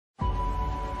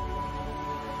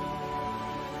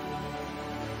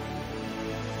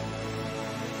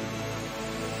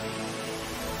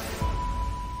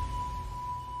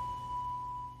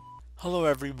Hello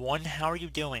everyone, how are you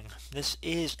doing? This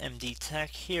is MD Tech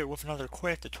here with another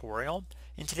quick tutorial.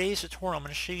 In today's tutorial I'm going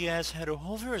to show you guys how to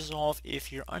hopefully resolve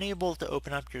if you're unable to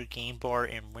open up your game bar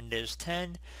in Windows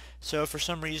 10. So if for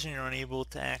some reason you're unable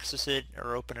to access it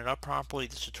or open it up properly,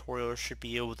 this tutorial should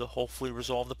be able to hopefully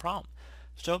resolve the problem.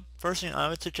 So first thing I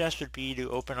would suggest would be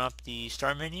to open up the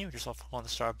start menu, just click on the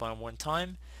start button one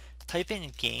time, type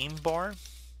in game bar.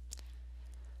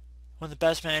 One of the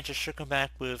best managers should come back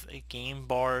with a game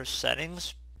bar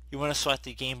settings. You want to select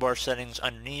the game bar settings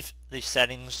underneath the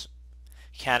settings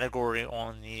category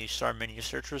on the start menu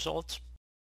search results.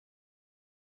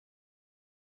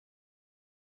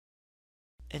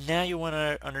 And now you want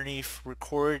to, underneath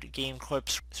record game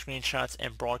clips, screenshots,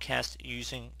 and broadcast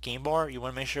using game bar, you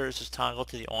want to make sure this is toggled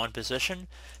to the on position.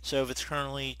 So if it's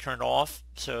currently turned off,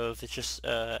 so if it's just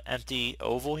empty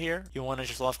oval here, you want to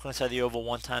just left click inside the oval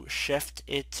one time, shift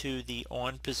it to the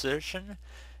on position,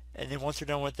 and then once you're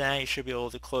done with that, you should be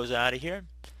able to close out of here.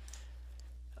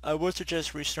 I would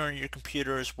suggest restarting your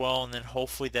computer as well, and then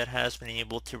hopefully that has been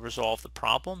able to resolve the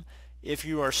problem. If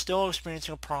you are still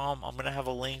experiencing a problem, I'm going to have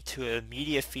a link to a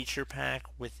media feature pack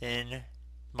within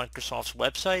Microsoft's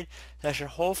website that should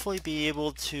hopefully be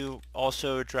able to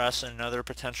also address another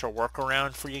potential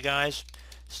workaround for you guys.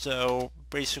 So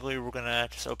basically we're going to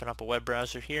just open up a web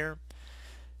browser here.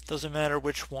 Doesn't matter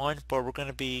which one, but we're going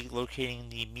to be locating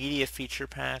the media feature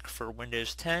pack for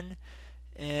Windows 10.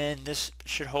 And this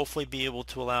should hopefully be able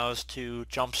to allow us to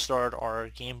jumpstart our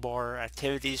game bar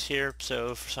activities here.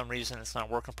 So if for some reason it's not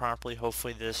working properly,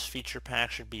 hopefully this feature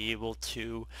pack should be able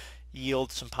to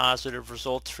yield some positive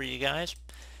results for you guys.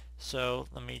 So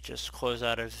let me just close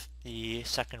out of the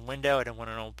second window. I didn't want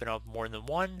to open up more than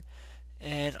one.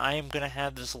 And I am going to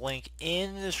have this link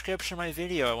in the description of my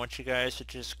video. I want you guys to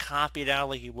just copy it out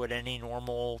like you would any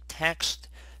normal text.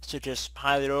 So just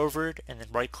highlight over it and then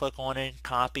right click on it,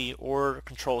 copy, or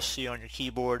Control C on your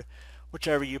keyboard,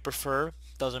 whichever you prefer,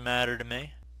 doesn't matter to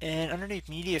me. And underneath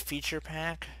Media Feature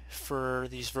Pack for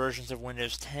these versions of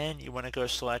Windows 10, you want to go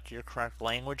select your correct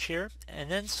language here,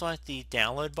 and then select the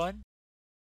download button.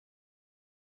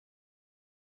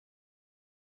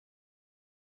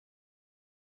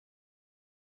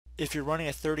 If you're running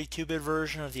a 32-bit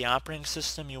version of the operating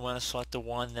system, you want to select the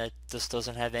one that just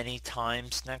doesn't have any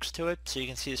times next to it. So you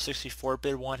can see the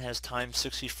 64-bit one has times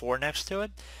 64 next to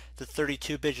it. The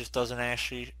 32-bit just doesn't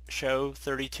actually show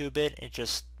 32-bit, it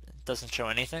just doesn't show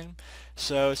anything.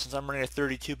 So since I'm running a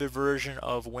 32-bit version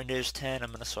of Windows 10, I'm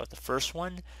going to select the first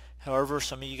one. However,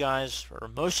 some of you guys, or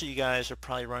most of you guys, are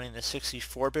probably running the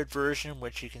 64-bit version,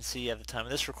 which you can see at the time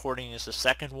of this recording is the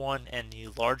second one and the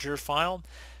larger file.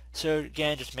 So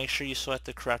again, just make sure you select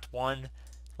the correct one,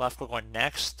 left click on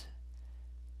next,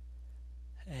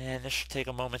 and this should take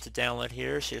a moment to download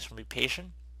here, so you just want to be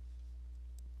patient.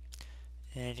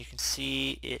 And you can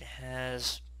see it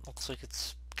has, looks like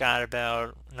it's got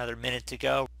about another minute to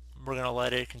go. We're going to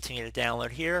let it continue to download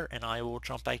here, and I will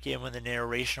jump back in with the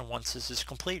narration once this is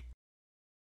complete.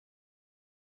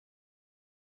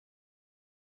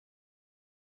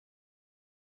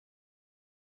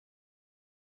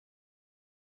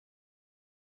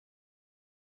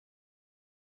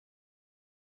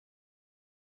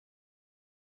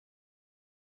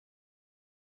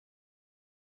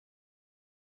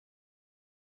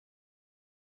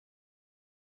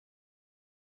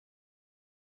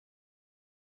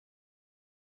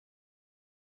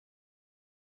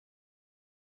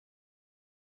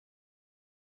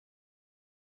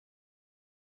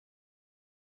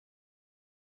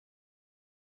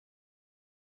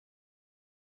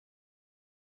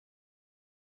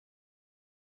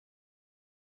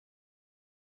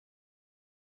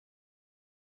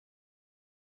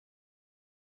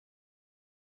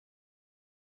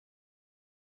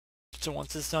 So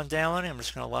once it's done downloading, I'm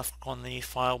just going to left click on the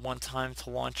file one time to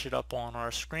launch it up on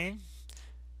our screen.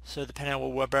 So depending on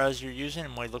what web browser you're using, it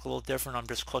might look a little different. I'm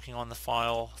just clicking on the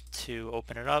file to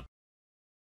open it up.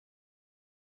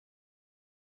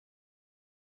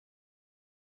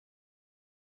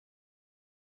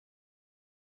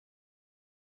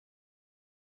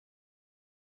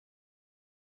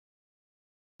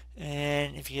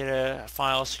 And if you get a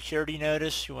file security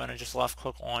notice, you want to just left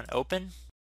click on open.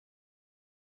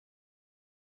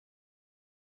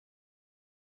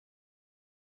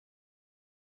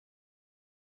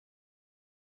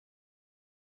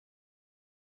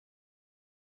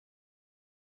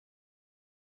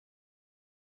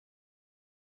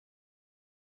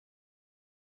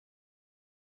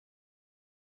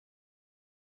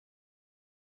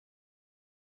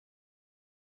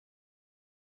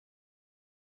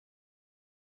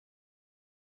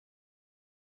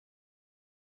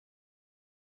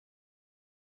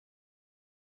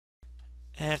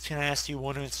 And it's going to ask you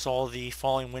want to install the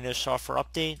following Windows software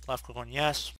update. Left click on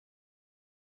yes.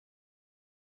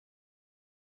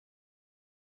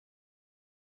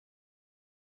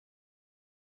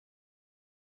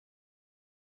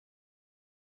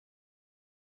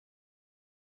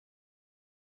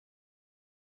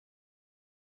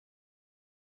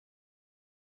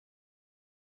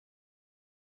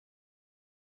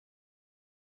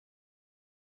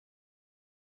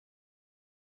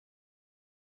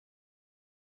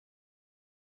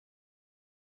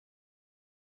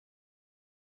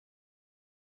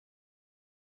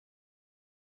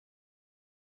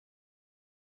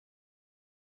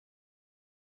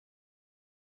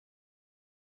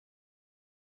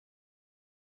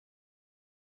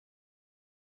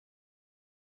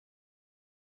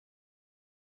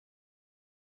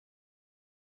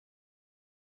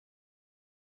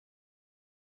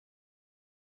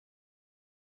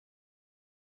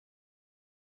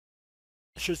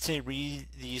 It should say read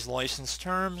these license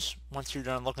terms. Once you're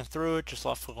done looking through it, just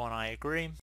left click on I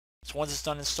agree. So once it's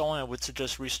done installing, I would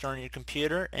suggest restarting your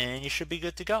computer and you should be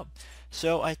good to go.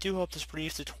 So I do hope this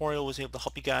brief tutorial was able to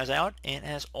help you guys out, and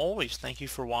as always, thank you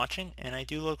for watching, and I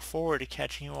do look forward to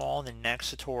catching you all in the next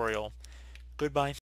tutorial. Goodbye.